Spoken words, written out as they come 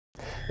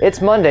It's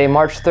Monday,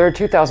 March 3rd,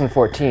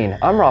 2014.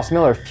 I'm Ross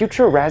Miller,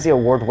 future Razzie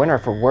Award winner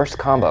for Worst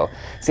Combo.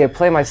 See, I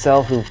play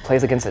myself who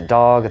plays against a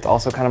dog. It's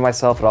also kind of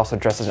myself, but also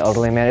dressed as an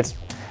elderly man.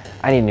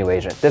 I need a new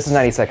agent. This is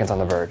 90 Seconds on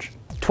The Verge.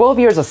 12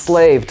 Years a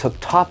Slave took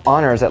top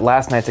honors at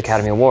last night's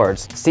Academy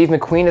Awards. Steve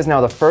McQueen is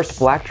now the first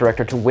black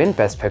director to win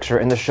Best Picture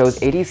in the show's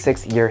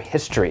 86-year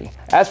history.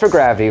 As for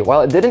Gravity,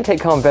 while it didn't take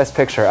home Best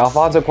Picture,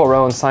 Alfonso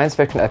Cuarón's science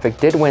fiction epic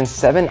did win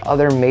 7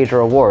 other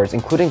major awards,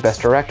 including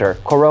Best Director.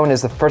 Cuarón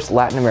is the first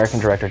Latin American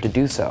director to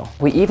do so.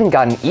 We even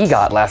got an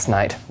EGOT last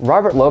night.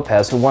 Robert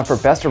Lopez, who won for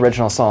Best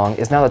Original Song,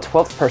 is now the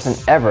 12th person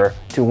ever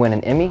to win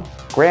an Emmy,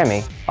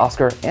 Grammy,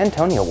 Oscar, and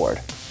Tony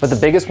Award. But the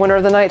biggest winner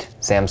of the night?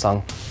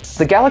 Samsung.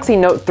 The Galaxy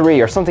Note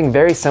 3, or something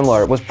very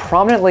similar, was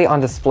prominently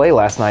on display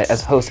last night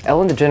as host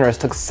Ellen DeGeneres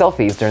took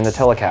selfies during the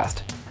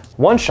telecast.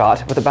 One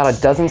shot, with about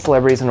a dozen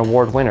celebrities and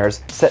award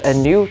winners, set a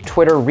new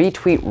Twitter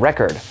retweet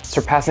record,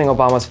 surpassing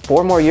Obama's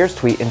 4 more years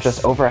tweet in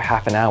just over a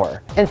half an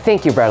hour. And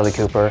thank you, Bradley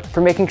Cooper,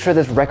 for making sure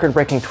this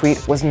record-breaking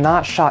tweet was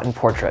not shot in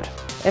portrait.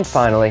 And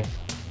finally,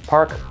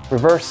 park,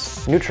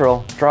 reverse,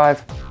 neutral,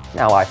 drive,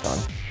 now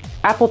iPhone.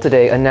 Apple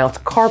today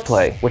announced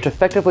CarPlay, which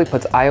effectively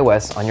puts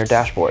iOS on your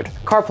dashboard.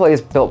 CarPlay is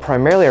built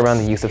primarily around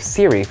the use of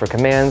Siri for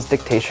commands,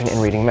 dictation,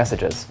 and reading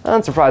messages.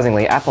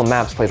 Unsurprisingly, Apple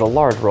Maps plays a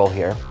large role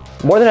here.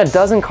 More than a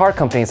dozen car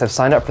companies have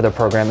signed up for the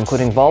program,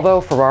 including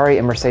Volvo, Ferrari,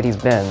 and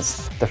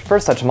Mercedes-Benz. The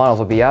first such models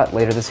will be out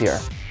later this year.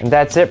 And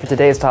that's it for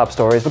today's top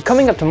stories, but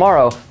coming up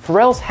tomorrow,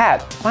 Pharrell's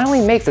hat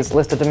finally makes its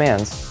list of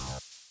demands.